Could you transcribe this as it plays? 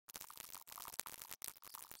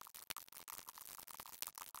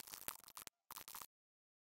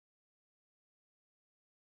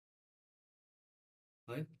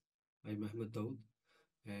I'm Ahmed Daud,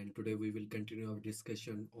 and today we will continue our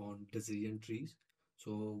discussion on decision trees.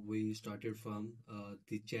 So we started from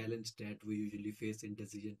the challenge that we usually face in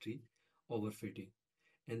decision tree, overfitting,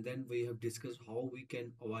 and then we have discussed how we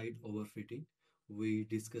can avoid overfitting. We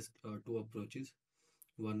discussed two approaches.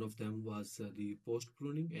 One of them was the post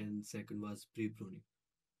pruning, and second was pre pruning.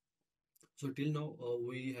 So till now,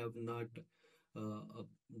 we have not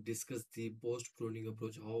discussed the post-pruning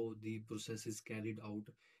approach, how the process is carried out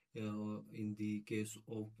in the case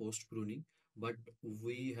of post-pruning. But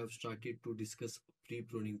we have started to discuss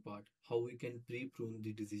pre-pruning part, how we can pre-prune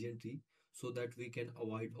the decision tree so that we can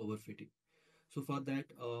avoid overfitting. So for that,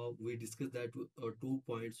 we discussed that 2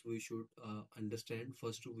 points we should understand.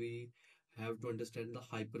 First, we have to understand the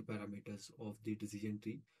hyperparameters of the decision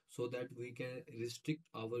tree so that we can restrict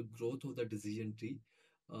our growth of the decision tree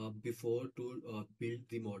before to build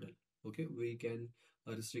the model. Okay, we can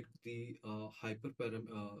restrict the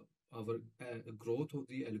our growth of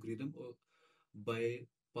the algorithm by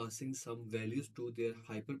passing some values to their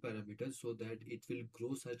hyperparameters so that it will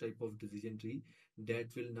grow such type of decision tree that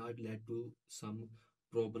will not lead to some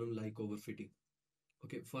problem like overfitting.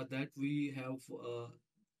 Okay, for that we have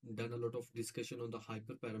done a lot of discussion on the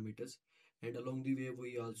hyperparameters, and along the way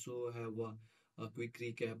we also have a quick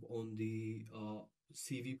recap on the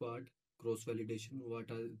CV part, cross validation. What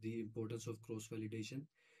are the importance of cross validation?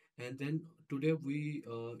 And then today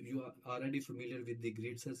you are already familiar with the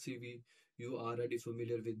GridSearch CV. You are already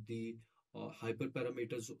familiar with the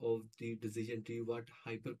hyperparameters of the decision tree. What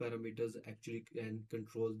hyperparameters actually can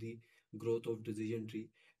control the growth of decision tree,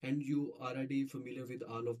 and you are already familiar with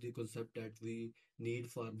all of the concept that we need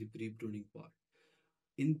for the pre-pruning part.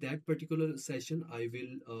 In that particular session, I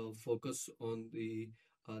will focus on the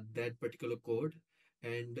that particular code,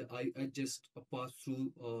 and I just pass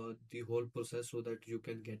through the whole process so that you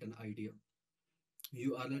can get an idea.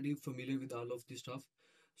 You are already familiar with all of this stuff,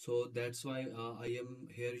 so that's why I am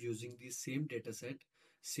here using the same data set,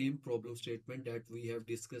 same problem statement that we have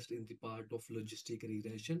discussed in the part of logistic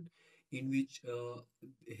regression, in which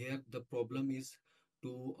here the problem is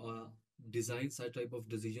to design such type of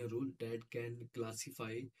decision rule that can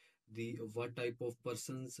classify the what type of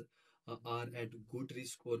persons are at good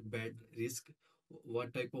risk or bad risk,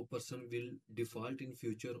 what type of person will default in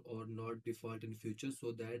future or not default in future,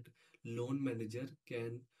 so that loan manager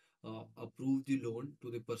can approve the loan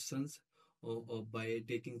to the persons by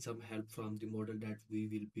taking some help from the model that we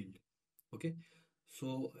will build. Okay,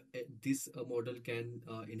 so this model can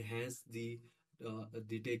enhance the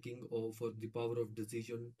taking of for the power of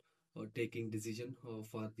decision taking decision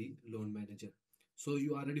for the loan manager. So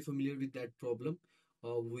you are already familiar with that problem.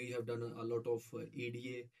 We have done a lot of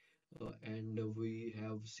EDA, and we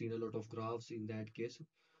have seen a lot of graphs in that case.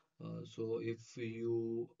 So if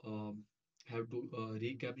you have to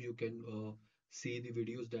recap, you can see the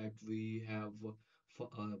videos that we have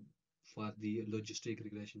for the logistic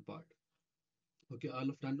regression part. Okay, all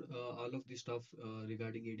of the stuff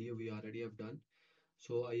regarding ADA we already have done.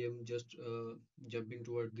 So I am just jumping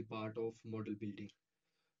toward the part of model building.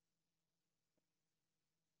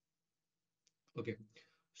 Okay,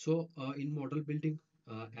 so in model building,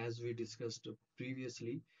 as we discussed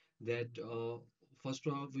previously, that first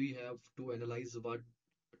of all we have to analyze what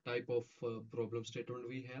type of problem statement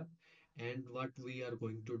we have and what we are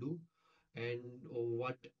going to do, and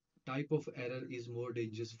what type of error is more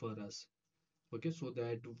dangerous for us. Okay, so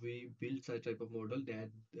that we build such type of model that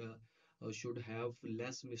should have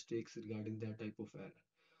less mistakes regarding that type of error.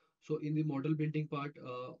 So in the model building part,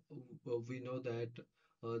 we know that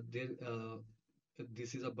there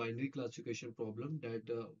this is a binary classification problem that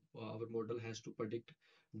our model has to predict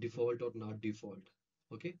default or not default.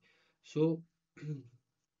 Okay, so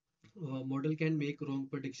model can make wrong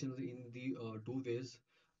predictions in the two ways.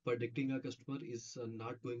 Predicting a customer is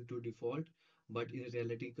not going to default, but in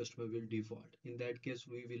reality, customer will default. In that case,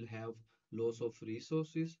 we will have loss of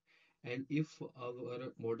resources. And if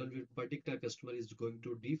our model will predict a customer is going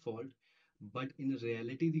to default, but in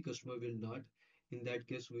reality, the customer will not, in that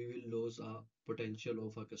case, we will lose a potential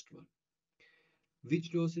of a customer. Which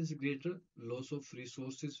loss is greater? Loss of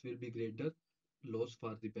resources will be greater, loss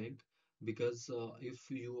for the bank, because if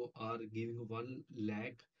you are giving 1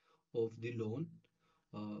 lakh of the loan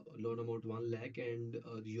amount 1 lakh, and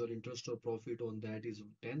your interest or profit on that is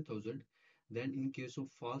 10,000, then in case of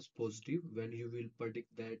false positive, when you will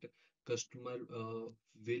predict that customer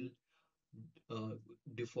will uh,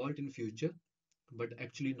 default in future, but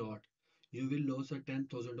actually not, you will lose a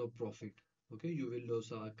 10,000 of profit. Okay, you will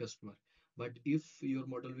lose a customer. But if your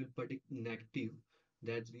model will predict negative,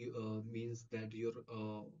 that means that your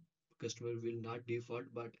customer will not default,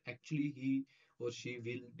 but actually he or she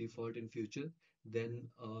will default in future, then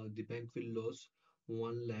the bank will lose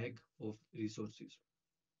 1 lakh of resources.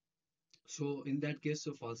 So in that case,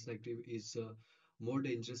 false negative is more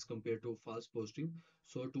dangerous compared to false positive.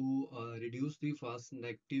 So to reduce the false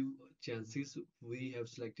negative chances, we have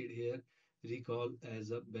selected here recall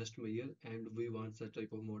as a best measure, and we want such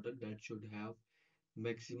type of model that should have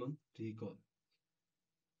maximum recall.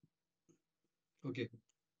 Okay,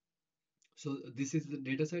 so this is the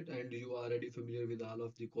data set, and you are already familiar with all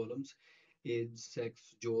of the columns: age,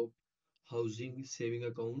 sex, job, housing, saving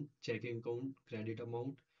account, checking account, credit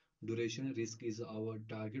amount, duration, risk is our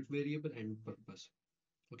target variable, and purpose.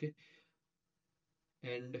 Okay,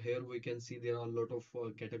 and here we can see there are a lot of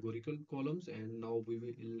categorical columns, and now we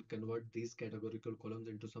will convert these categorical columns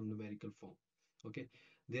into some numerical form. Okay,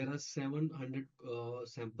 there are 700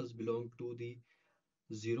 samples belong to the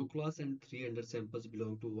zero class and 300 samples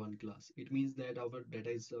belong to one class. It means that our data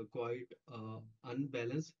is quite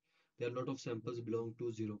unbalanced. There are a lot of samples belong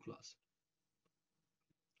to zero class.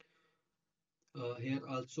 Here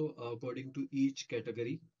also, according to each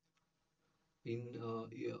category in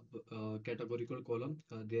categorical column,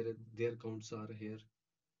 their counts are here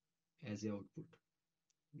as a output.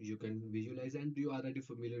 You can visualize, and you are already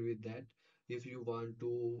familiar with that. If you want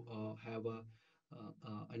to have a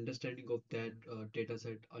understanding of that data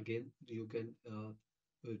set again, you can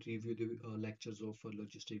review the lectures of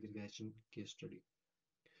logistic regression case study.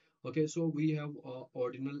 Okay, so we have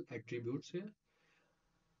ordinal attributes here.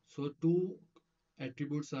 So two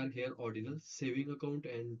attributes are here: ordinal, saving account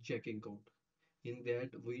and checking account. In that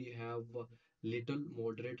we have little,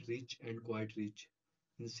 moderate, rich, and quite rich.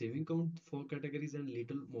 In saving account, four categories, and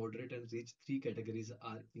little, moderate, and rich, three categories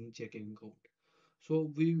are in checking account.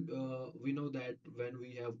 So we know that when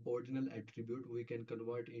we have ordinal attribute, we can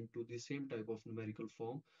convert into the same type of numerical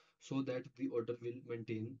form, so that the order will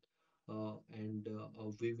maintain, and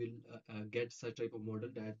we will get such type of model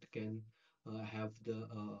that can have the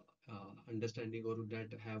understanding, or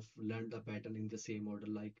that have learned the pattern in the same order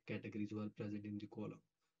like categories were present in the column.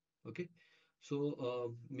 Okay,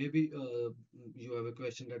 so maybe you have a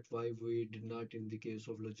question that why we did not in the case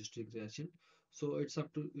of logistic regression. So it's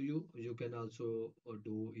up to you. You can also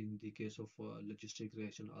do in the case of logistic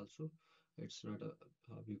regression also. It's not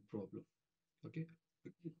a big problem. Okay.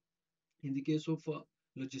 In the case of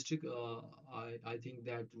logistic, I think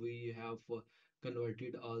that we have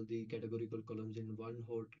converted all the categorical columns in one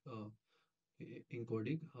hot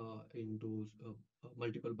encoding into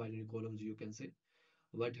multiple binary columns, you can say.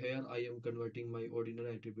 But here I am converting my ordinal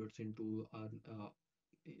attributes into a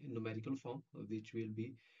numerical form, which will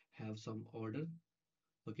be have some order.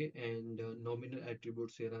 Okay, and nominal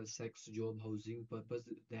attributes here are sex, job, housing, purpose,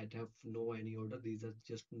 that have no any order. These are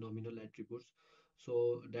just nominal attributes.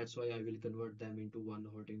 So that's why I will convert them into one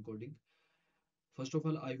hot encoding. First of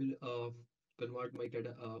all, I will convert my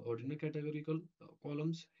ordinal categorical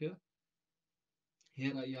columns here.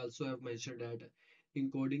 Here I also have mentioned that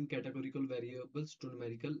encoding categorical variables to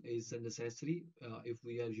numerical is necessary if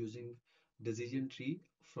we are using decision tree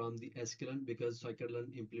from the sklearn, because scikit-learn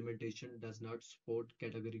implementation does not support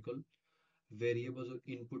categorical variables or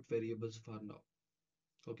input variables for now.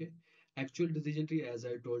 Okay. Actual decision tree, as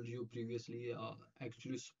I told you previously,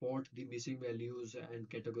 actually support the missing values and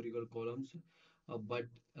categorical columns, but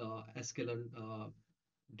sklearn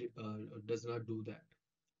does not do that.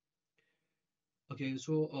 Okay,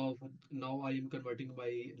 so now I am converting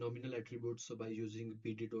my nominal attributes by using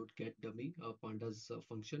pd.getDummy pandas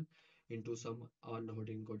function into some non-hot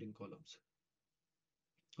encoding columns.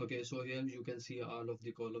 Okay, so here you can see all of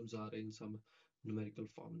the columns are in some numerical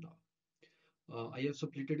form now. I have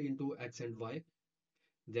splitted into x and y.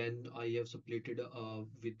 Then I have splitted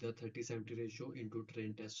with the 30-70 ratio into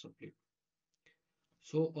train test split.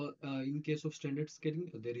 So, in case of standard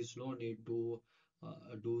scaling, there is no need to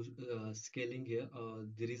do scaling here.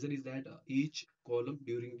 The reason is that each column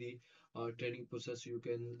during the training process, you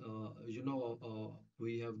can,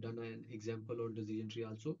 we have done an example on decision tree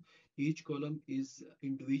also. Each column is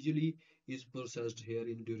individually is processed here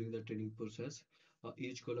in during the training process.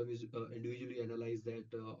 Each column is individually analyzed that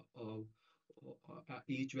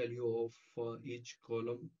each value of each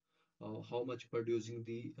column, how much producing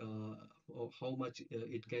the how much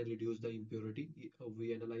it can reduce the impurity.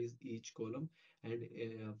 We analyze each column, and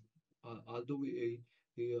although we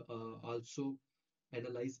also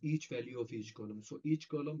analyze each value of each column. So each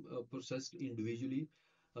column processed individually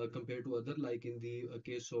compared to other. Like in the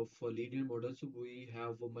case of linear models, we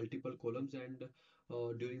have multiple columns, and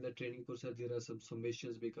during the training process, there are some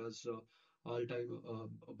summations because all time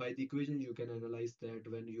by the equation you can analyze that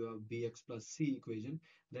when you have bx plus c equation,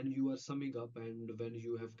 then you are summing up, and when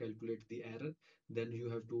you have calculated the error, then you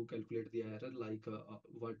have to calculate the error like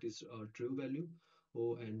what is true value,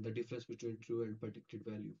 oh, and the difference between true and predicted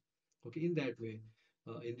value. Okay, in that way,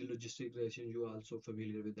 in the logistic regression you are also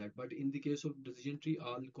familiar with that, but in the case of decision tree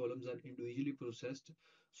all columns are individually processed,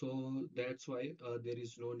 so that's why there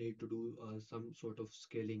is no need to do some sort of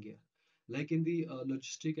scaling here. Like in the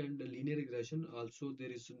logistic and linear regression, also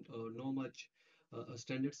there is no much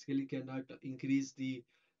standard scaling cannot increase the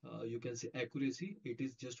you can say accuracy. It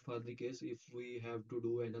is just for the case if we have to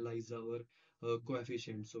do analyze our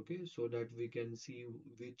coefficients, okay, so that we can see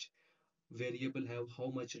which variable have how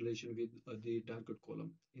much relation with the target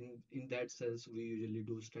column. In that sense, we usually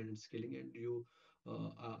do standard scaling, and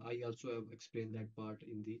I also have explained that part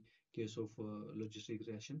in the case of logistic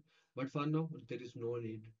regression. But for now, there is no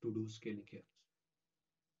need to do scaling here.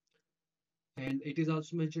 And it is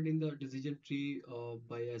also mentioned in the decision tree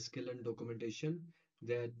by SQL documentation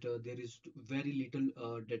that there is very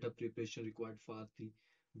little data preparation required for the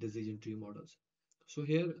decision tree models. So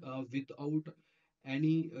here, without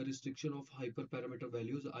any restriction of hyperparameter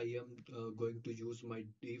values, I am going to use my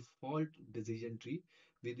default decision tree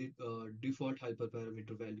with the default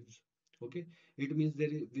hyperparameter values. Okay, it means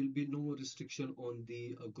will be no restriction on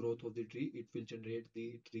the growth of the tree. It will generate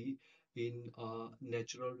the tree in a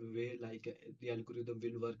natural way, like the algorithm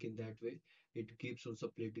will work in that way. It keeps on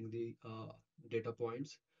splitting the data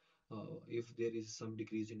points if there is some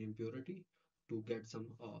decrease in impurity to get some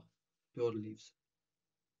pure leaves.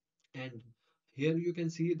 And here you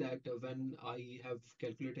can see that when I have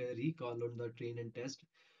calculated a recall on the train and test,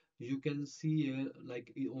 you can see here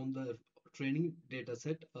like on the training data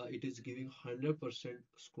set, it is giving 100%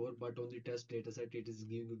 score, but on the test data set, it is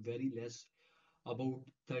giving very less, about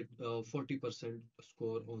that 40%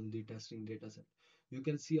 score on the testing data set. You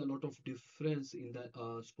can see a lot of difference in the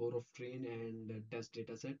score of train and test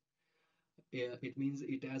data set. It means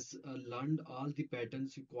it has learned all the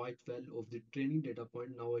patterns quite well of the training data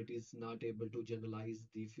point. Now it is not able to generalize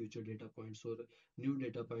the future data points or new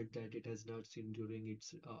data point that it has not seen during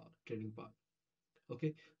its training part.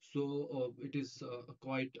 Okay, so it is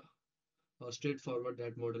quite straightforward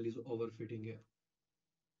that model is overfitting here.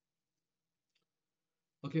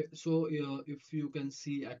 Okay, so if you can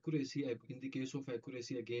see accuracy, in the case of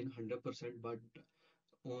accuracy again 100%, but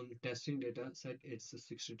on testing data set it's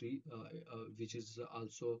 63, which is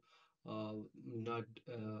also not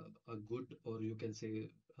a good, or you can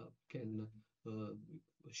say can uh,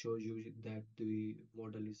 show you that the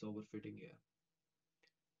model is overfitting here.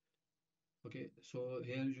 Okay, so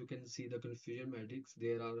here you can see the confusion matrix.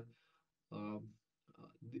 There are um,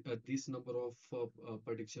 this number of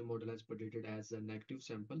prediction model has predicted as a negative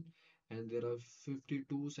sample, and there are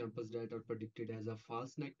 52 samples that are predicted as a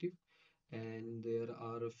false negative, and there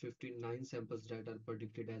are 59 samples that are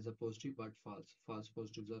predicted as a positive but false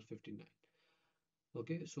positives are 59.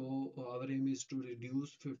 Okay, so our aim is to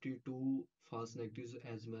reduce 52 false negatives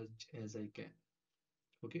as much as I can.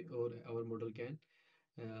 Okay, or our model can,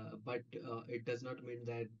 but it does not mean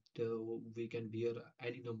that we can bear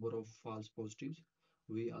any number of false positives.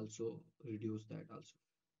 We also reduce that also.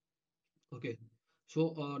 Okay,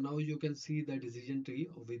 so now you can see the decision tree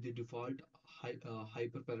with the default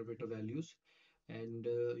hyperparameter values, and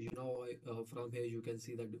from here you can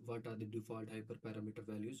see that what are the default hyperparameter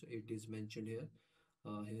values. It is mentioned here.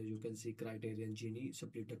 Here you can see criterion Gini,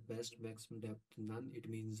 split at best, maximum depth none. It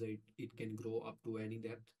means it can grow up to any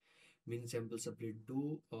depth. Mean sample split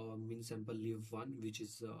 2, mean sample leave 1, which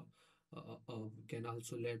is can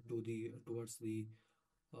also lead to the towards the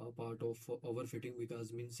part of overfitting,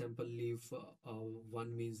 because mean sample leave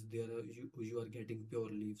 1 means you are getting pure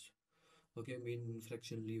leaves. Okay, mean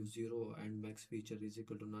fraction leave 0 and max feature is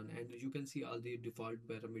equal to none, and you can see all the default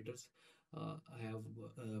parameters have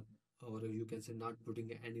or you can say not putting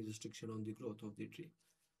any restriction on the growth of the tree.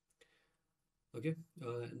 Okay,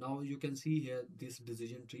 now you can see here this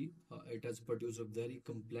decision tree. It has produced a very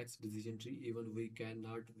complex decision tree. Even we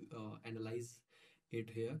cannot analyze it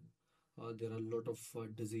here. There are a lot of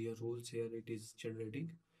decision rules here it is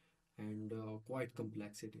generating, and quite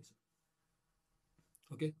complex it is.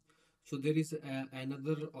 Okay, so there is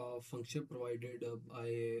another function provided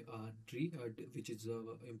by tree which is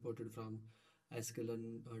imported from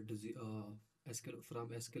sklearn from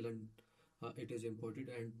sklearn. It is imported,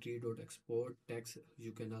 and tree.export text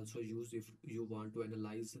you can also use if you want to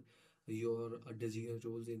analyze your decision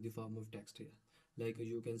rules in the form of text here. Like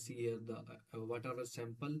you can see here the whatever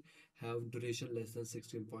sample have duration less than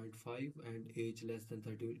 16.5 and age less than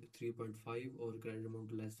 33.5 or grand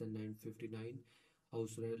amount less than 959,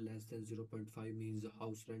 House rent less than 0.5 means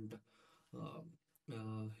house rent, uh,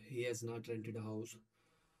 he has not rented a house.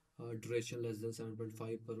 Duration less than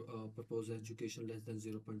 7.5, proposed education less than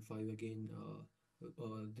 0.5, again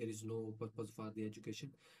there is no purpose for the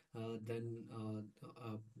education, then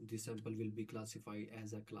the sample will be classified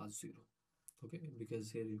as a class 0. Okay,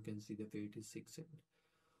 because here you can see the weight is 6 7.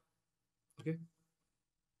 Okay,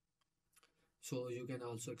 so you can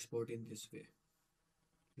also export in this way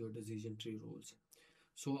your decision tree rules.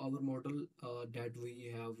 So our model that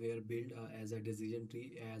we have here built as a decision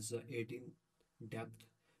tree as 18 depth,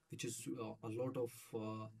 which is a lot of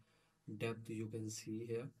depth you can see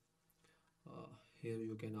here. Uh, Here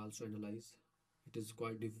you can also analyze. It is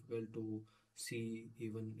quite difficult to see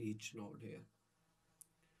even each node here.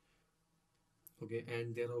 Okay,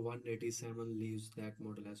 and there are 187 leaves that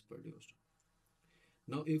model has produced.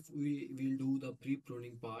 Now, if we will do the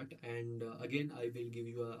pre-pruning part, and again, I will give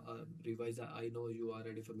you a revise. I know you are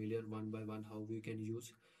already familiar one by one how we can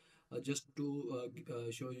use. Just to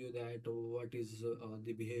show you that what is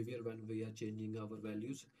the behavior when we are changing our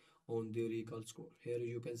values on the recall score. Here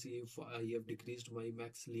you can see if I have decreased my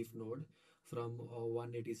max leaf node from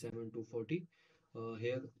 187 to 40.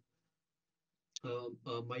 Here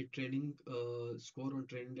my training score on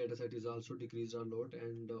training dataset is also decreased a lot,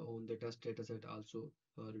 and on the test dataset also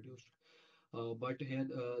reduced. But here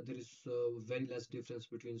there is very less difference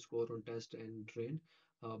between score on test and train.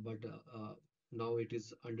 But now it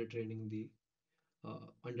is under training the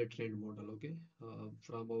under trained model. Okay,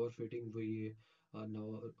 from our fitting we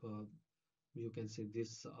now you can say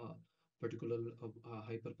this particular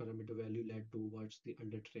hyperparameter value led towards the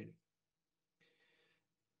under training.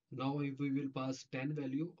 Now, if we will pass 10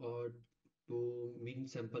 value to mean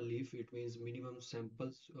sample leaf, it means minimum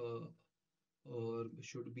samples or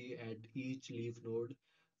should be at each leaf node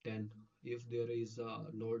 10. If there is a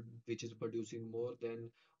node which is producing more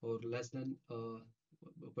than or less than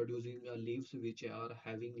producing leaves which are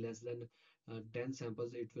having less than 10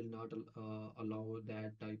 samples, it will not allow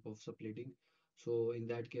that type of splitting. So in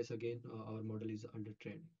that case, again, our model is under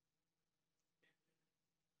trained.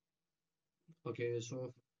 Okay,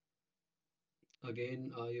 so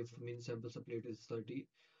again, if mean sample split is 30,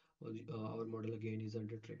 our model again is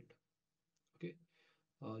under trained. Okay,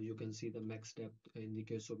 you can see the max depth. In the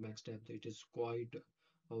case of max depth, it is quite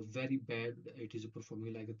very bad. It is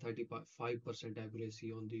performing like a 35%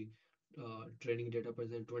 accuracy on the training data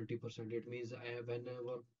point and 20%. It means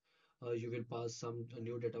whenever you will pass some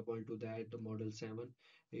new data point to that model 7,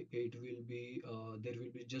 it will be there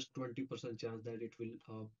will be just 20% chance that it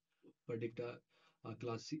will predict a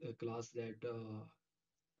class that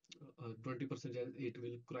 20% chance it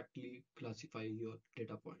will correctly classify your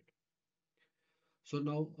data point. So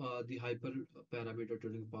now the hyper parameter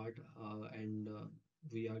tuning part, and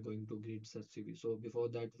we are going to grid search CV. So before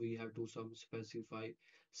that, we have to some specify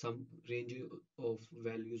some range of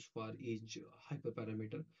values for each hyper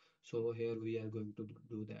parameter. So here we are going to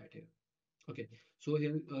do that here. Okay, so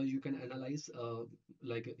here you can analyze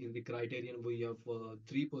like in the criterion we have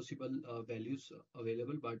three possible values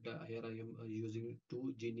available, but here I am using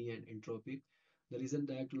two Gini and entropy. The reason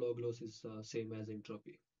that log loss is same as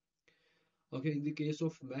entropy. Okay, in the case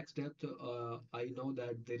of max depth, I know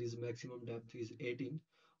that there is maximum depth is 18.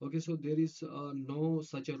 Okay, so there is no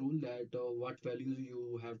such a rule that what values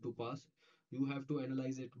you have to pass. You have to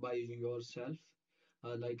analyze it by yourself,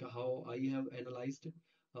 like how I have analyzed.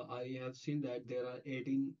 I have seen that there are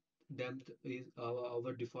 18 depth is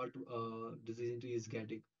our default decision tree is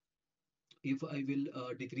getting. If I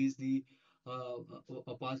will decrease the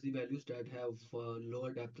pass the values that have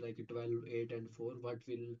lower depth like 12, 8, and 4, what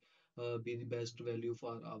will be the best value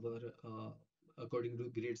for our according to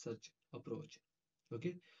grid search approach.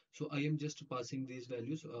 Okay, so I am just passing these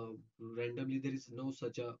values randomly. There is no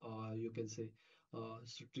such a you can say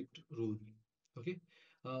strict rule. Okay,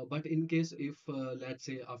 but in case if let's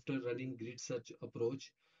say after running grid search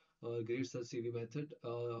approach, grid search CV method,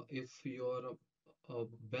 if your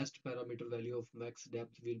best parameter value of max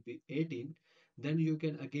depth will be 18, then you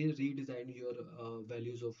can again redesign your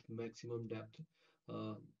values of maximum depth.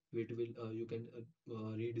 uh, it will you can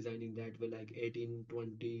redesigning that way like 18,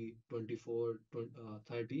 20, 24,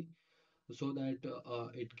 30, so that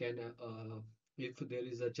it can if there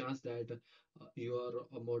is a chance that your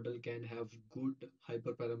model can have good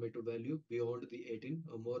hyperparameter value beyond the 18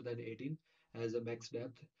 or more than 18 as a max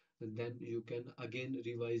depth, then you can again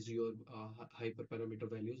revise your hyperparameter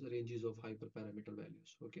values, ranges of hyperparameter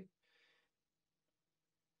values. Okay,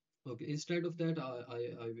 okay, instead of that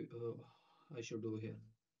I should do here.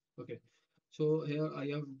 Okay, so here I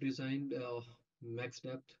have designed max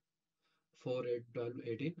depth 4, 8, 12,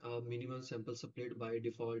 18. Minimum sample split by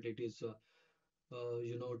default it is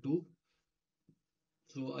 2.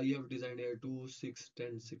 So I have designed here 2, 6,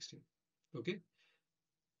 10, 16. Okay.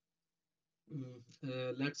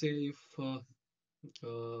 Let's say if uh,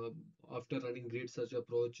 after running grid search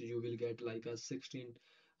approach you will get like a 16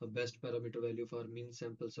 best parameter value for mean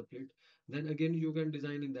sample split, then again you can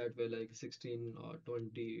design in that way like 16 or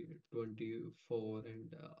 20, 24,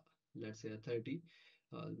 and let's say a 30,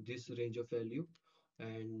 this range of value,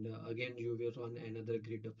 and again you will run another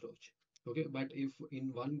grid approach. Okay, but if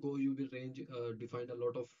in one go you will define a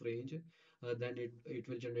lot of range, then it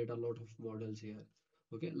will generate a lot of models here.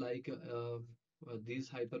 Okay, like these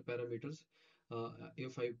hyperparameters,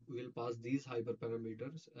 if I will pass these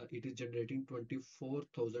hyperparameters, it is generating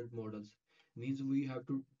 24,000 models. Means we have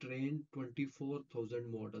to train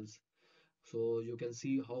 24,000 models. So you can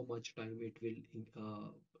see how much time it will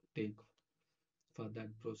take for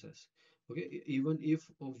that process. Okay, even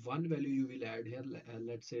if one value you will add here,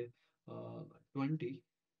 let's say 20,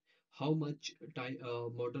 how much time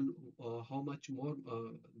model how much more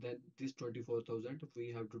than this 24,000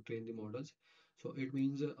 we have to train the models. So it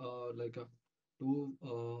means like 2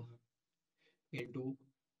 into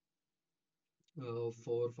 4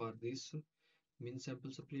 for this mean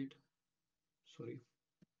sample split, sorry,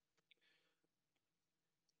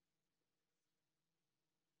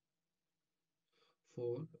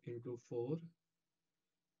 4 into 4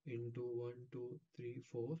 into 1 2 3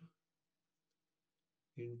 4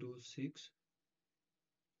 into 6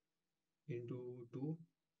 into 2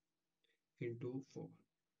 into 4.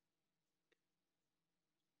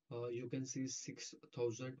 You can see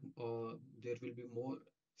 6,000, there will be more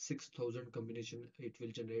 6,000 combination it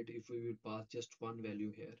will generate if we will pass just one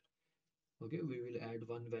value here. Okay, we will add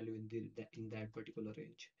one value in in that particular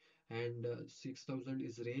range, and 6,000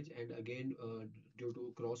 is range, and again due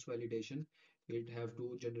to cross validation it have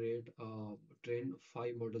to generate train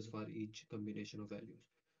 5 models for each combination of values.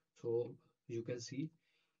 So you can see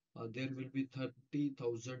there will be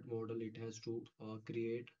 30,000 model it has to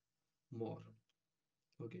create more.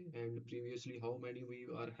 Okay, and previously how many we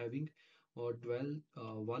are having, or 12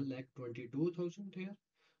 1 lakh 22,000 here.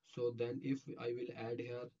 So then if I will add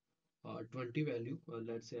here 20 value,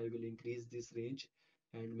 let's say I will increase this range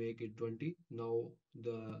and make it 20. Now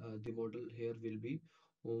the model here will be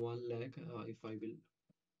 1 lakh. If I will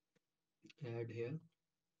add here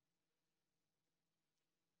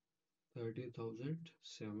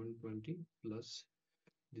 30,720 plus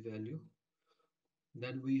the value,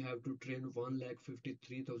 then we have to train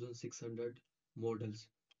 1,53,600 models.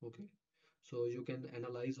 Okay, so you can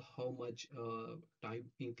analyze how much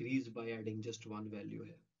time increase by adding just one value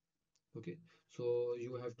here. Okay, so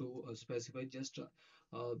you have to specify just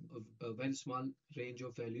a very small range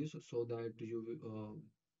of values so that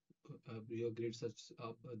your grid search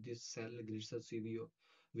this cell grid search CVO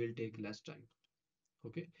will take less time.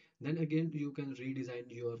 Okay, then again you can redesign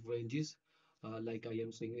your ranges, like I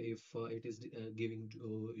am saying, if it is giving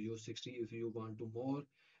to you 60, if you want to more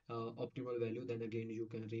optimal value, then again you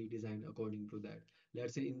can redesign according to that.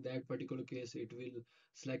 Let's say in that particular case it will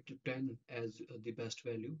select 10 as the best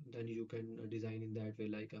value, then you can design in that way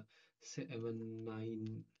like a 7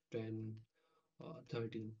 9 10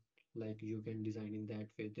 13, like you can design in that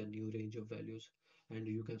way the new range of values, and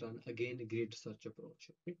you can run again grid search approach.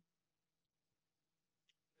 Okay?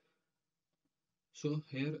 So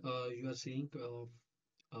here you are seeing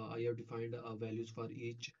I have defined values for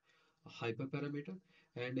each hyperparameter,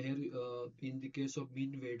 and here in the case of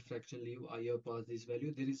mean weight fraction leave I have passed this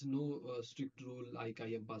value. There is no strict rule like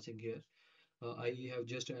I am passing here. I have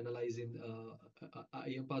just analyzed in I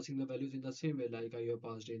am passing the values in the same way like I have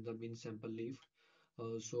passed in the mean sample leave.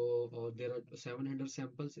 So there are 700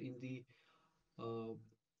 samples in the uh,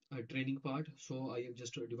 training part. So I am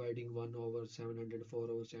just dividing 1 over 700,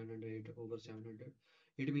 4 over 700, 8 over 700.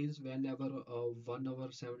 It means whenever 1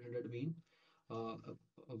 over 700 mean,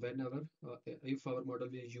 whenever if our model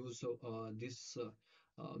will use this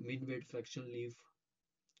mean weight fraction leaf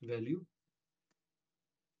value,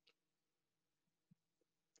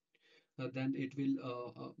 then it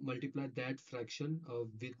will multiply that fraction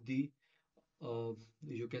with the uh,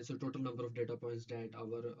 you can say total number of data points that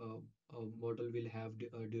our model will have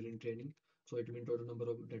during training. So it means total number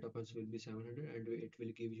of data points will be 700, and it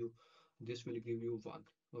will give you this will give you 1.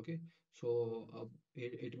 Okay, so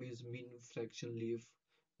it means mean fraction leaf,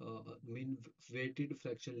 mean weighted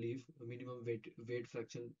fraction leaf, minimum weight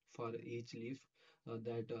fraction for each leaf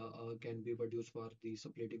that can be produced for the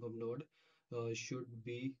splitting of node should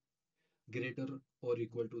be greater or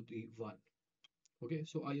equal to the 1. Okay,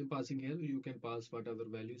 so I am passing here. You can pass whatever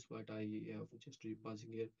values, but I have just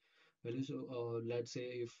passing here values. So, let's say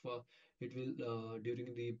if it will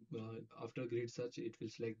during the after grid search it will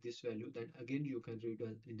select this value, then again you can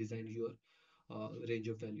design your range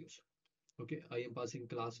of values. Okay, I am passing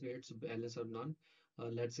class weights, balance or none.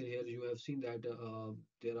 Let's say here you have seen that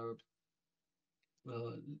there are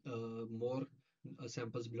uh, more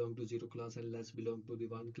samples belong to zero class and less belong to the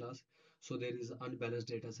one class. So there is unbalanced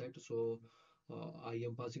data set. So I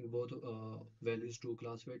am passing both values to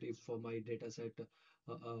class weight. If for my data set,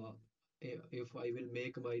 if I will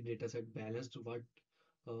make my data set balanced, what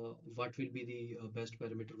will be the best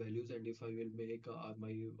parameter values, and if I will make uh,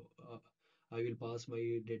 I will pass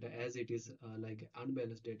my data as it is like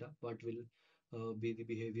unbalanced data, what will be the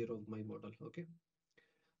behavior of my model. Okay,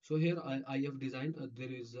 so here I have designed,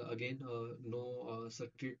 there is again no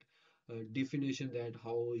strict definition that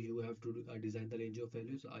how you have to design the range of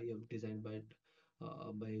values. I have designed by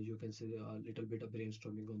you can say a little bit of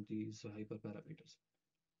brainstorming on these hyperparameters.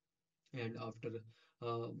 And after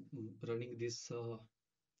running this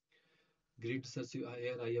grid search,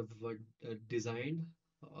 here I have designed,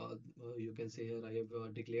 you can say here I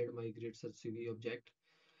have declared my grid search CV object,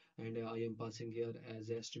 and I am passing here as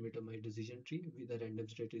estimate of my decision tree with the random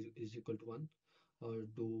state is equal to 1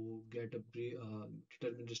 to get a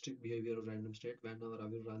deterministic behavior of random state. Whenever I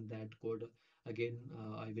will run that code again,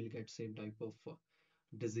 I will get same type of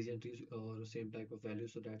decision trees or same type of value.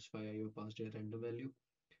 So that's why I have passed a random value.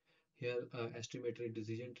 Here, estimated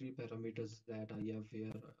decision tree parameters that I have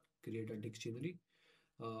here create a dictionary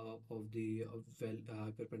of the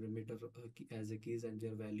hyperparameter as a keys and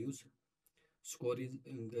their values. Score is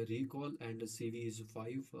in the recall and CV is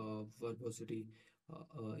 5. Verbosity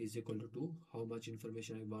is equal to 2. How much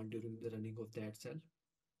information I want during the running of that cell.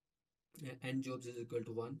 N jobs is equal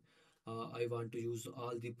to 1. I want to use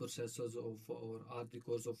all the processors of or all the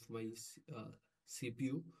cores of my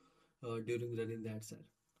CPU during running that cell.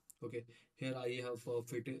 Okay, here I have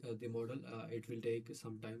fit the model. It will take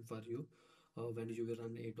some time for you when you will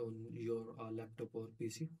run it on your laptop or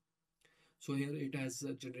PC. So here it has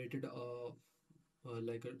generated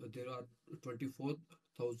there are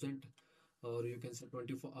 24,000, or you can say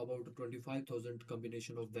 24 about 25,000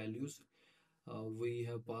 combination of values we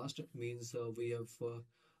have passed. Means we have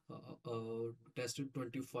tested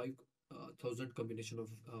 25,000 combination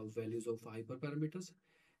of values of hyperparameters,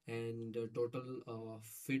 and total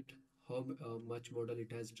fit how much model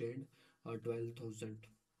it has trained, 12,000,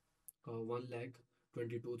 1 lakh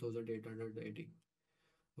 22,880.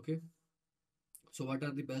 Okay, so what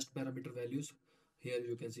are the best parameter values? Here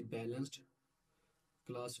you can see balanced,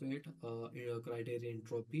 class weight, criteria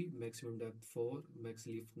entropy, maximum depth 4, max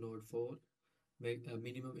leaf node 4,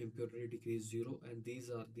 minimum impurity decrease 0, and these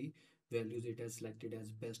are the values it has selected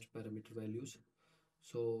as best parameter values.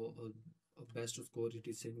 So best score it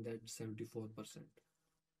is saying that 74%,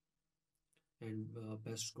 and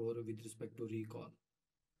best score with respect to recall.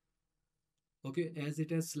 Okay, as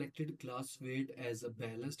it has selected class weight as a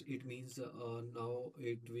balanced, it means now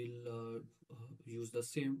it will use the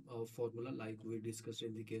same formula like we discussed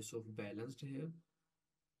in the case of balanced here.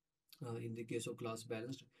 In the case of class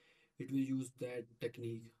balanced, it will use that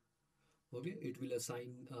technique. Okay, it will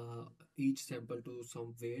assign each sample to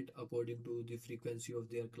some weight according to the frequency of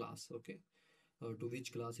their class. Okay, to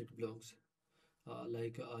which class it belongs.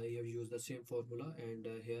 Like I have used the same formula, and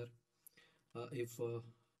here if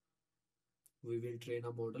we will train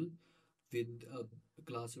a model with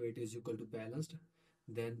class weight is equal to balanced,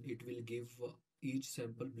 then it will give each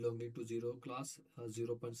sample belonging to 0 class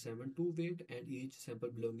 0.72 weight, and each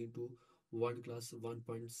sample belonging to 1 class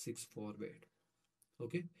 1.64 weight.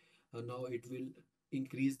 Okay, now it will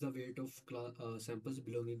increase the weight of samples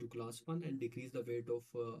belonging to class 1 and decrease the weight of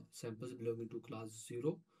samples belonging to class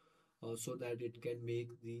 0, so that it can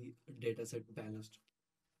make the data set balanced.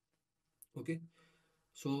 Okay,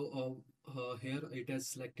 so here it has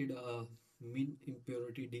selected mean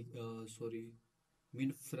impurity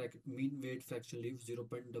mean weight fraction leaf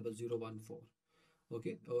 0.0014.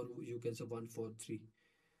 Okay, or you can say 143.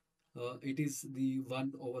 It is the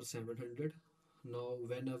 1 over 700. Now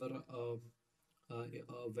whenever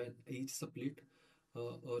when each split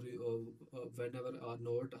whenever a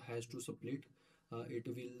node has to split, it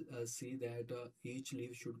will see that each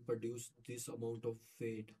leaf should produce this amount of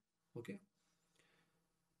weight. Okay,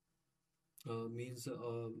 means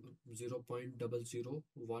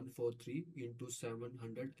 0.00143 into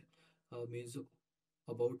 700 means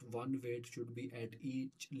about one weight should be at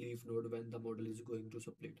each leaf node when the model is going to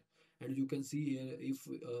split. And you can see here if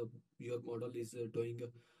your model is doing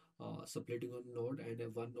splitting on node,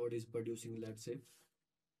 and one node is producing, let's say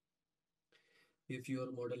If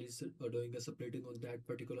your model is doing a splitting on that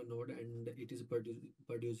particular node and it is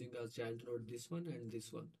producing a child node this one and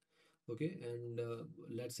this one, okay, and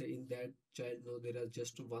let's say in that child node there are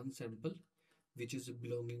just one sample which is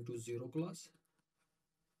belonging to zero class,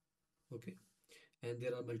 okay, and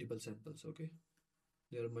there are multiple samples, okay,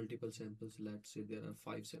 there are multiple samples, let's say there are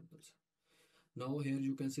five samples. Now here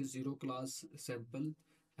you can see zero class sample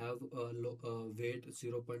have a weight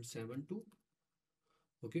 0.72,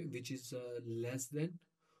 okay, which is less than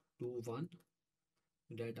to 1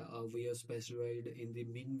 that we have specified in the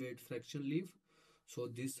mean weight fraction leaf. So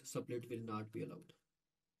this sublet will not be allowed.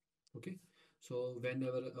 Okay. So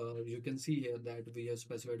whenever you can see here that we have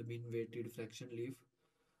specified mean weighted fraction leaf,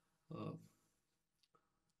 uh,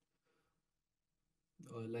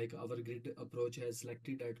 like our grid approach has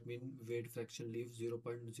selected that mean weight fraction leaf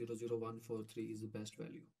 0.00143 is the best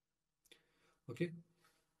value. Okay.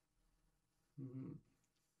 Mhm.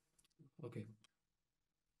 Okay.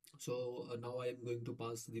 So now I am going to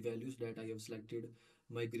pass the values that I have selected.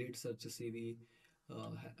 My GridSearch CV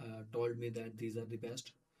told me that these are the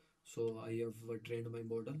best. So I have trained my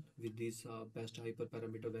model with these best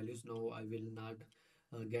hyperparameter values. Now I will not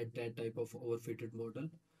get that type of overfitted model.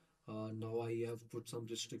 Now I have put some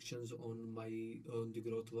restrictions on the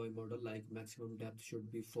growth Y model, like maximum depth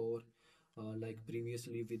should be 4. Like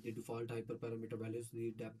previously with the default hyperparameter values,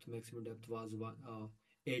 the maximum depth was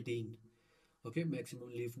 18. Okay, maximum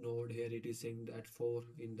leaf node here it is saying that 4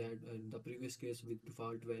 in that in the previous case with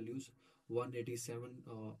default values 187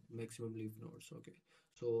 maximum leaf nodes. Okay,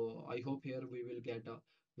 so I hope here we will get a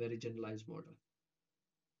very generalized model,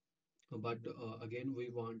 but again we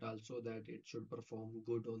want also that it should perform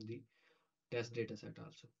good on the test data set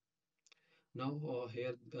also. Now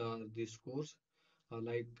here the scores,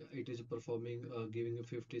 like it is performing giving a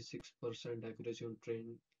 56% accuracy on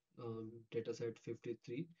train data set,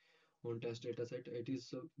 53 on test data set. It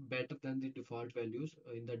is better than the default values.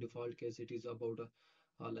 In the default case it is about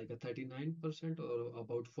like a 39% or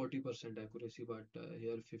about 40% accuracy, but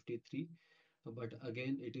here 53. But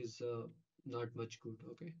again it is not much good.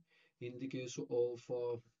 Okay, in the case of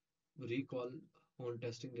recall on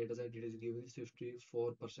testing data set it is giving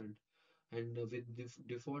 54%, and with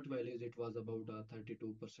default values it was about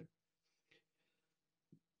 32%.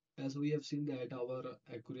 As we have seen that our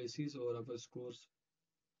accuracies or our scores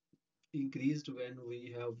increased when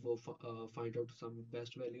we have find out some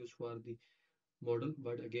best values for the model,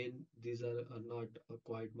 but again these are not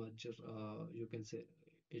quite much you can say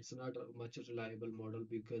it's not a much reliable model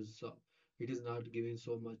because it is not giving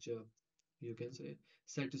so much you can say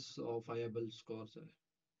satisfiable scores.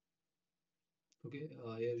 Okay,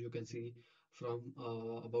 here you can see from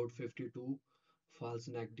about 52 false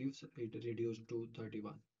negatives it reduced to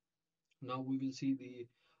 31. Now we will see the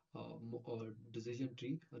decision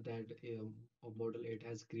tree that a model it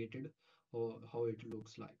has created or how it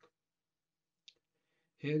looks like.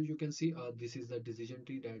 Here you can see this is the decision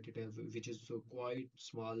tree that it have, which is quite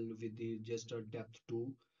small with the just a depth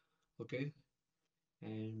 2, okay,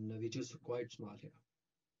 and which is quite small here.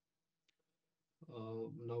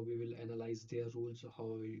 Now we will analyze their rules,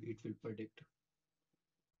 how it will predict.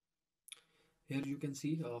 Here you can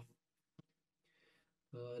see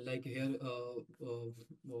like here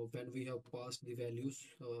when we have passed the values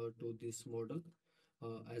to this model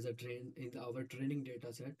as a train in our training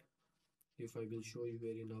data set. If I will show you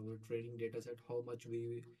here in our training data set how much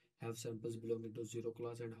we have samples belonging to zero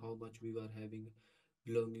class and how much we were having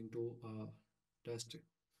belonging to test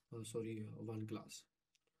sorry one class.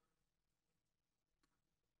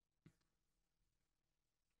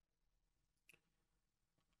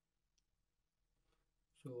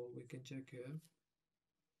 So we can check here.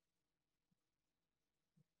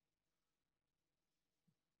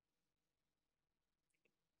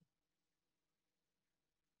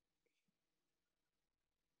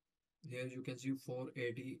 Here you can see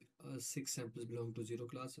 486 samples belong to zero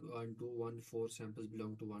class and 214 samples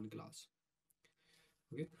belong to one class.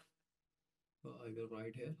 Okay, I will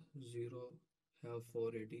write here 0 have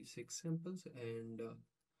 486 samples, and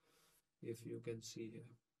if you can see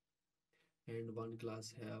here, and one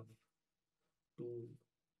class have two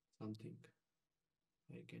something,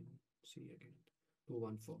 I can see again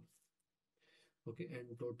 214. Okay,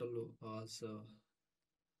 and total was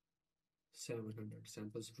 700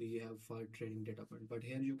 samples we have for training data point, but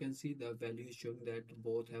here you can see the value is showing that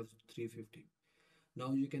both have 350.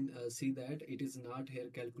 Now you can see that it is not here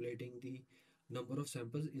calculating the number of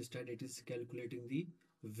samples, instead it is calculating the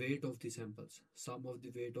weight of the samples, sum of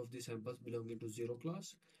the weight of the samples belonging to zero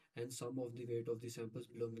class and sum of the weight of the samples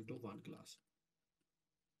belonging to one class.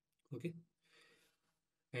 Okay,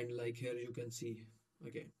 and like here you can see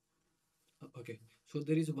again Okay, so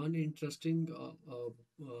there is one interesting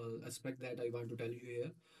aspect that I want to tell you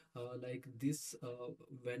here. Like this,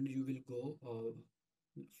 when you will go,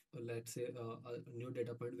 let's say a new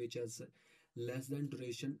data point which has less than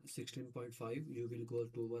duration 16.5, you will go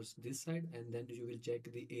towards this side, and then you will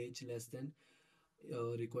check the age less than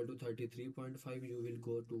equal to 33.5, you will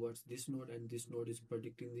go towards this node, and this node is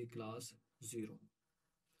predicting the class 0.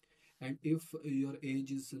 And if your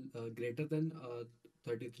age is greater than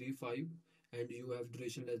 33.5 and you have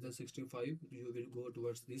duration less than 65, you will go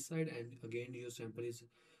towards this side, and again your sample is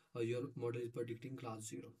your model is predicting class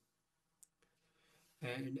 0.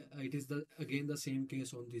 And it is the again the same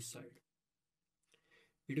case on this side.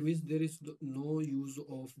 It means there is no use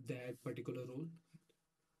of that particular rule.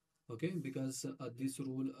 Okay, because this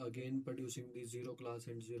rule again producing the 0 class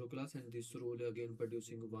and 0 class, and this rule again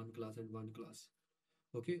producing 1 class and 1 class.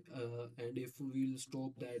 Okay, and if we'll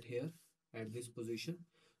stop that here at this position,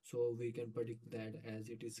 so we can predict that as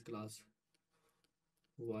it is class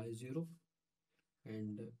y0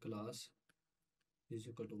 and class is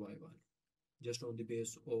equal to y1, just on the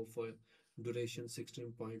base of duration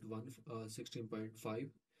 16.1 16.5,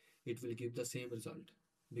 it will give the same result,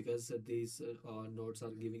 because these nodes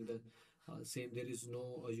are giving the same. There is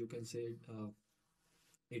no you can say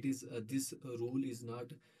it is this rule is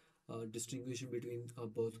not distinguishing between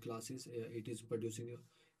both classes. It is producing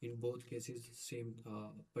in both cases same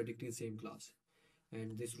predicting same class,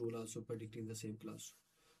 and this rule also predicting the same class.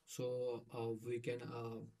 So we can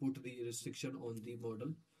put the restriction on the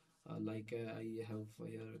model, like I have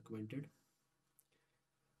here commented.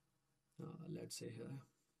 Let's say here,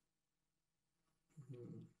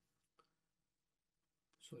 hmm,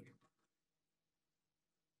 sorry.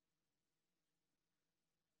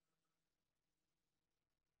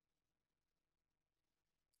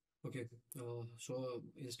 Okay, so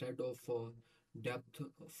instead of depth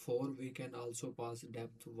 4, we can also pass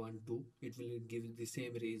depth 1 2. It will give the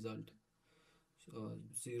same result.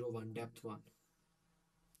 0 1 depth 1.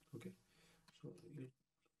 Okay, so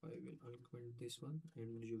I will uncomment this one,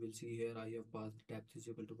 and you will see here I have passed depth is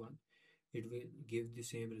equal to 1. It will give the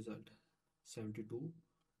same result, 72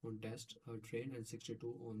 on test train and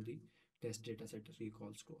 62 on the test data set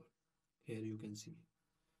recall score. Here you can see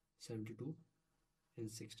 72 and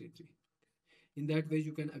 63. In that way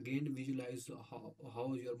you can again visualize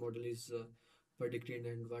how your model is predicted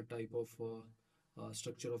and what type of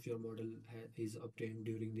structure of your model is obtained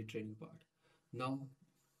during the training part. Now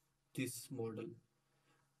this model,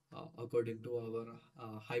 according to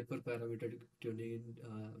our hyperparameter tuning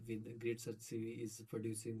with GridSearch CV, is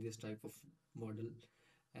producing this type of model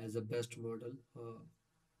as a best model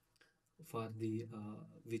for the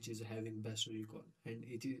which is having best recall, and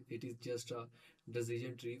it is just a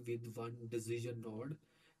decision tree with one decision node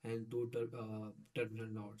and two terminal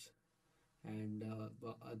nodes, and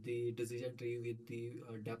the decision tree with the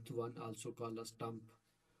depth one also called a stump.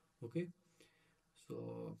 Okay,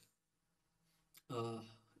 so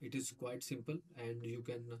it is quite simple, and you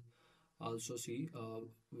can also see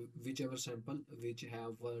whichever sample which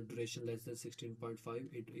have duration less than 16.5,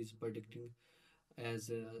 it is predicting as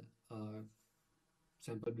a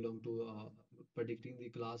sample belong to predicting the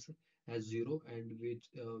class as 0, and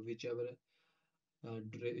whichever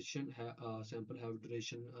duration sample have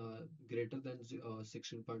duration greater than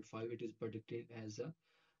 16.5, it is predicted as a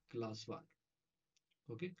class 1.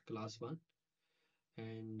 Okay, class 1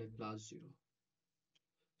 and class 0.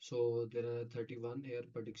 So there are 31 here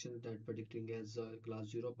predictions that predicting as class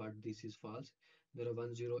 0, but this is false. There are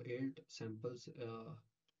 108 samples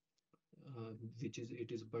which is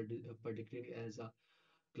it is predicting as a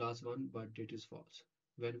class 1, but it is false.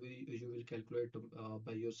 When we you will calculate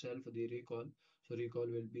by yourself the recall, so recall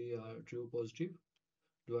will be true positive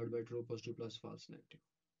divided by true positive plus false negative,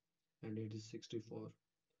 and it is 64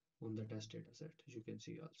 on the test data set, you can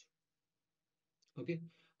see also. Okay,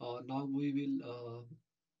 now we will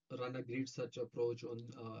run a grid search approach on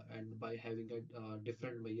and by having a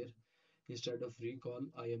different measure. Instead of recall,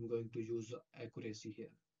 I am going to use accuracy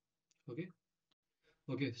here. Okay.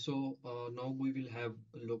 Okay, so now we will have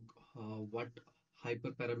a look what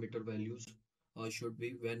hyperparameter values should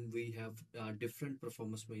be when we have different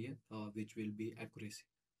performance measure, which will be accuracy.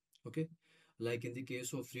 Okay, like in the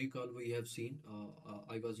case of recall, we have seen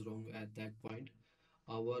I was wrong at that point.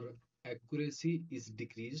 Our accuracy is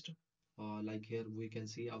decreased. Like here we can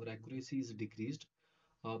see our accuracy is decreased,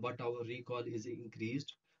 but our recall is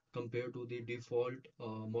increased compared to the default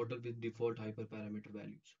model with default hyperparameter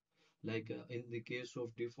values. Like in the case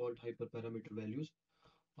of default hyperparameter values,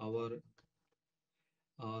 our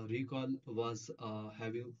recall was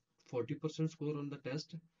having 40% score on the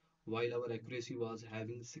test, while our accuracy was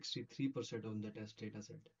having 63% on the test data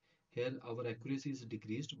set. Here our accuracy is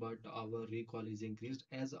decreased, but our recall is increased.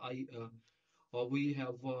 As we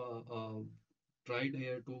have tried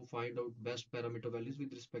here to find out best parameter values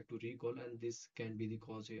with respect to recall, and this can be the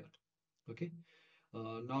cause here. Okay.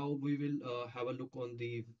 Now we will have a look on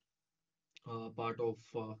the part of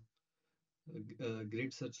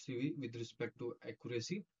grid search CV with respect to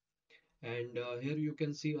accuracy. And here you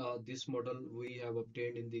can see this model we have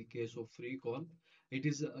obtained in the case of recall. It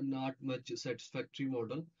is not much satisfactory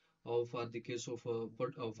model for the case of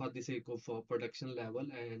for the sake of production level,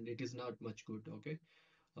 and it is not much good. Okay.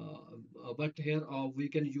 But here we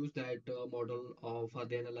can use that model for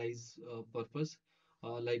the analyze purpose.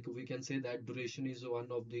 Like we can say that duration is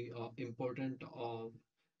one of the important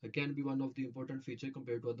can be one of the important feature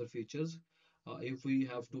compared to other features. If we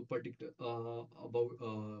have to predict about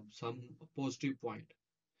some positive point,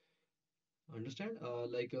 understand?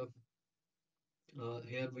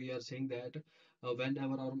 Here we are saying that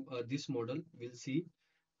whenever our this model will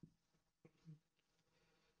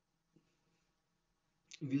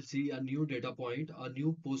see a new data point, a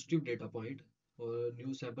new positive data point, or a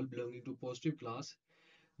new sample belonging to positive class,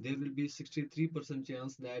 there will be 63%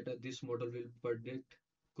 chance that this model will predict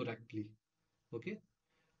correctly. Okay.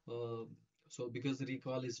 Uh, so because the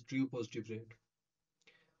recall is true positive rate.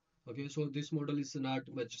 Okay. So this model is not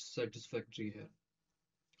much satisfactory here.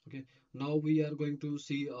 Okay. Now we are going to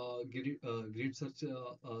see grid search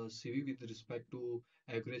CV with respect to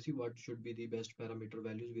accuracy. What should be the best parameter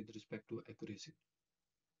values with respect to accuracy?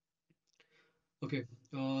 Okay.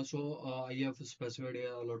 I have specified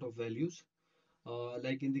here a lot of values.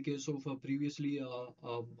 Like in the case of previously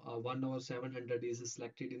 1 hour 700 is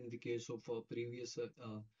selected in the case of previous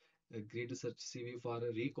grid search CV for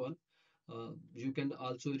a recall. You can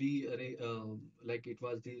also like it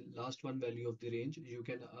was the last one value of the range. You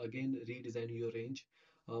can again redesign your range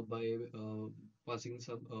by passing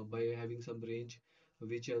some by having some range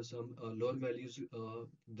which have some lower values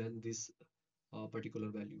than this particular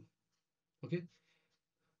value. Okay,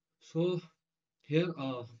 so here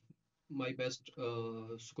my best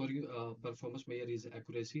scoring performance measure is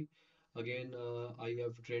accuracy. Again, I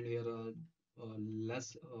have trained here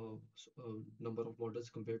less number of models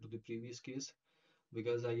compared to the previous case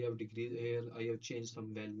because I have decreased here. I have changed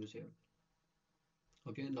some values here.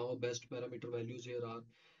 Okay, now best parameter values here are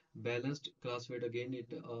balanced class weight. Again,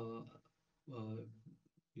 it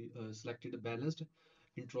selected balanced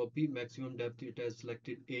entropy maximum depth. It has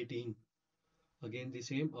selected 18. Again, the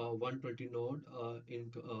same 120 node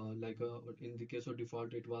in the case of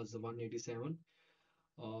default it was 187.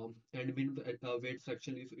 And mean weight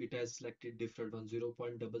fraction if it has selected different one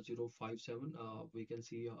 0.0057. We can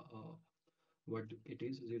see what it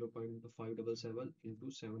is 0.577 into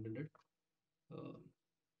 700. Uh,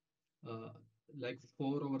 uh, like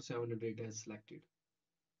 4 over 700 has selected.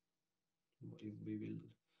 We will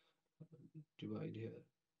divide here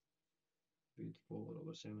with 4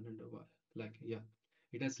 over 700. Like yeah,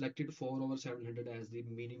 it has selected 4 over 700 as the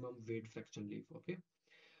minimum weight fraction leaf. Okay.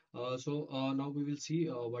 Now we will see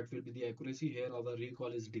what will be the accuracy here. Our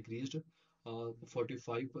recall is decreased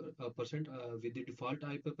 45%. With the default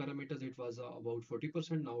hyperparameters, it was about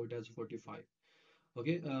 40%. Now it has 45.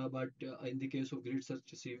 Okay, but in the case of grid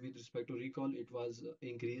search, see with respect to recall, it was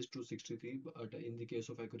increased to 63. But in the case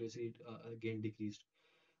of accuracy, it again decreased.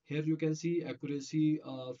 Here you can see accuracy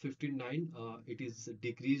 59, it is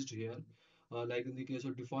decreased here. Like in the case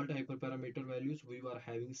of default hyperparameter values, we were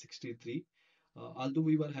having 63. Although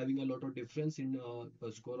we were having a lot of difference in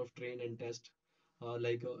score of train and test.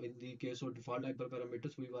 In the case of default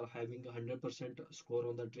hyperparameters, we were having 100% score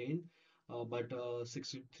on the train, but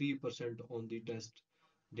 63% on the test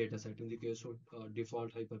data set in the case of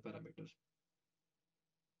default hyperparameters.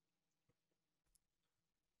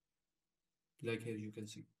 Like here you can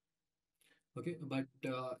see. Okay, but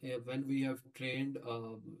when we have trained,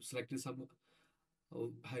 selected some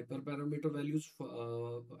hyperparameter values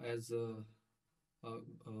for, as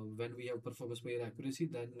when we have performance measure accuracy,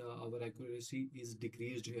 then our accuracy is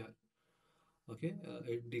decreased here. Okay,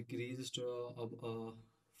 it decreased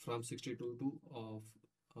from 62 to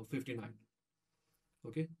 59.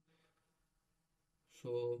 Okay,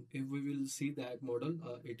 so if we will see that model,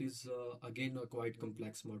 it is again a quite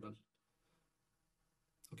complex model.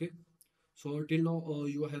 Okay. So till now,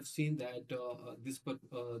 you have seen that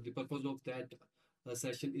the purpose of that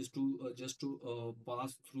session is to just to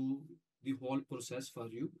pass through the whole process for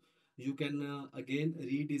you. You can again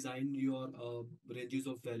redesign your ranges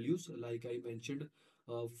of values. Like I mentioned,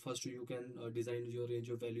 first you can design your range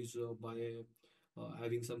of values by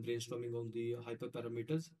having some brainstorming on the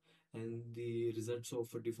hyperparameters, and the results of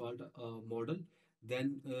a default model,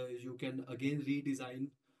 then you can again redesign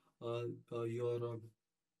your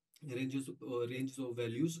ranges of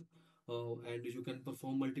values, and you can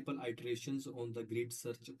perform multiple iterations on the grid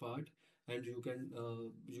search part, and you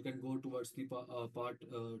can go towards the part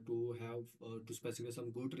to have to specify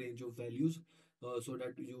some good range of values, so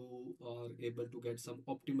that you are able to get some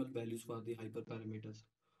optimal values for the hyperparameters.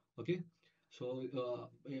 Okay, so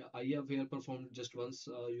yeah, I have here performed just once.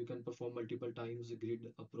 You can perform multiple times grid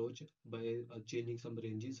approach by changing some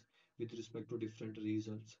ranges with respect to different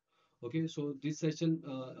results. Okay, so this session,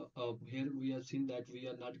 here we have seen that we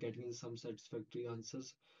are not getting some satisfactory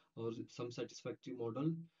answers or some satisfactory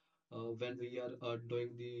model when we are doing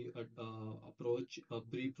the approach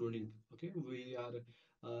pre-pruning. Okay, we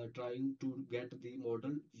are trying to get the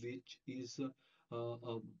model which is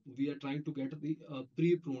we are trying to get the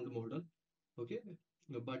pre-pruned model. Okay,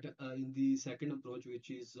 but in the second approach, which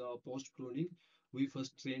is post pruning, we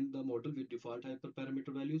first train the model with default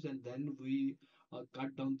hyperparameter values, and then we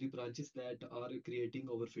cut down the branches that are creating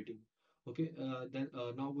overfitting. Okay, then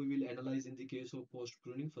now we will analyze in the case of post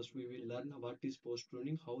pruning. First, we will learn what is post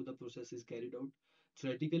pruning, how the process is carried out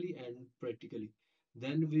theoretically and practically.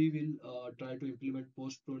 Then we will try to implement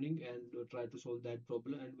post pruning and try to solve that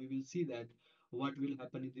problem, and we will see that what will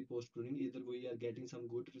happen in the post pruning. Either we are getting some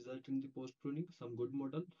good result in the post pruning, some good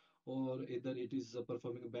model, or either it is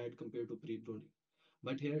performing bad compared to pre pruning.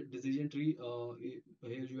 But here decision tree,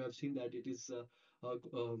 here you have seen that it is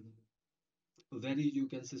very, you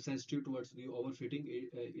can say, sensitive towards the overfitting.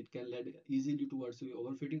 It can lead easily towards the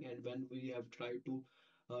overfitting, and when we have tried to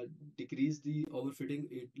decrease the overfitting,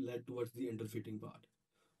 it led towards the underfitting part.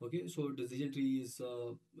 Okay, so decision tree is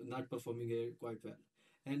not performing quite well.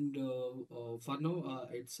 And for now,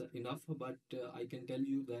 it's enough, but I can tell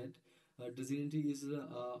you that decision tree is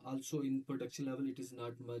also in production level, it is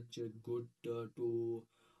not much good to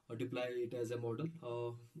deploy it as a model.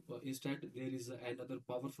 Instead, there is another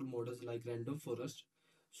powerful models like random forest.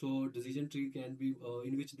 So decision tree can be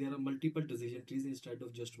in which there are multiple decision trees instead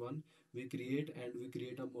of just one. We create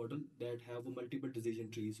a model that have multiple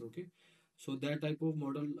decision trees. Okay, so that type of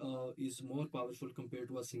model is more powerful compared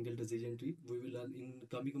to a single decision tree. We will learn in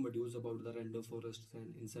coming modules about the random forests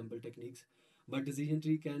and ensemble techniques. But decision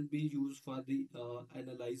tree can be used for the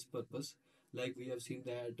analyze purpose. Like we have seen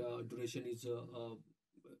that duration is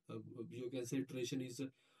you can say duration is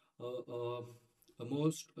a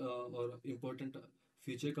most or important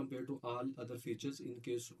feature compared to all other features in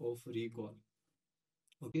case of recall.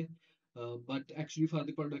 Okay, but actually for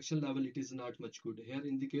the production level it is not much good. Here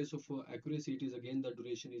in the case of accuracy, it is again the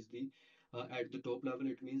duration is the at the top level.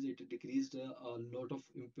 It means it decreased a lot of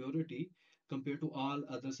impurity compared to all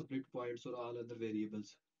other split points or all other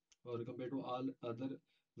variables, or compared to all other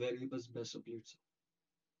variables best splits.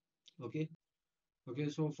 Okay. Okay,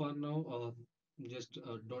 so for now, just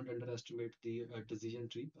don't underestimate the decision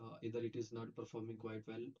tree. Either it is not performing quite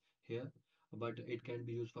well here, but it can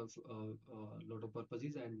be used for a lot of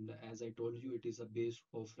purposes. And as I told you, it is a base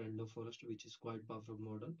of random forest, which is quite powerful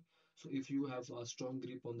model. So if you have a strong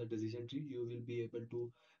grip on the decision tree, you will be able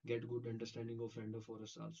to get good understanding of random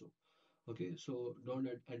forest also. Okay, so don't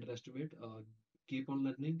underestimate. Keep on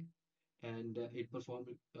learning, and it performed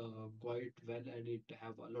quite well, and it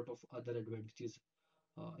have a lot of other advantages.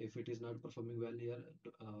 If it is not performing well here,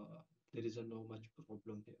 there is a no much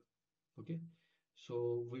problem here. Okay,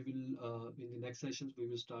 so we will in the next sessions we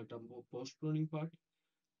will start a more post pruning part.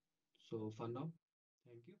 So for now,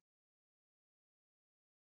 thank you.